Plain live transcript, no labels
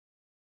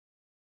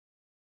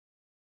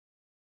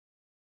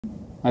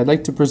I'd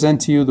like to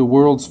present to you the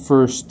world's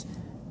first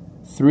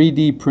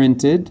 3D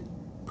printed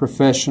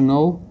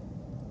professional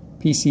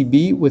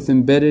PCB with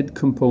embedded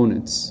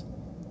components,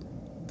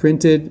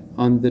 printed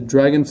on the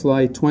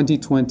DragonFly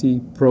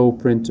 2020 Pro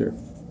printer.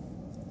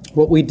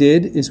 What we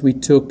did is we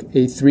took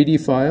a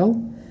 3D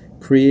file,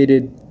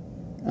 created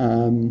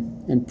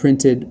and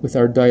printed with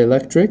our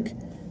dielectric,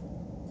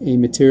 a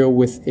material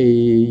with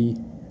a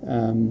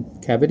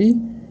cavity,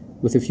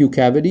 with a few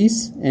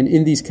cavities, and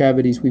in these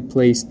cavities we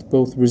placed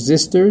both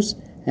resistors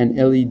and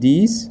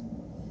LEDs.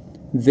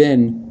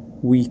 Then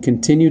we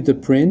continued the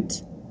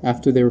print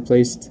after they were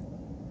placed,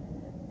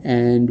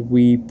 and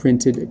we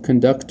printed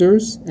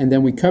conductors, and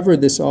then we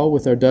covered this all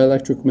with our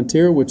dielectric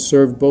material, which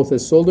served both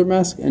as solder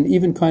mask and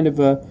even kind of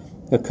a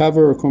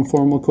cover or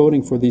conformal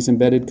coating for these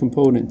embedded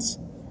components.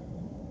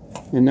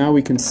 And now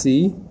we can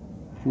see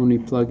when we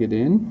plug it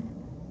in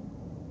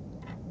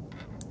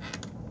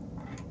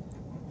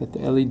that the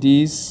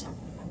LEDs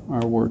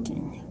are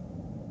working.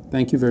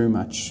 Thank you very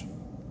much.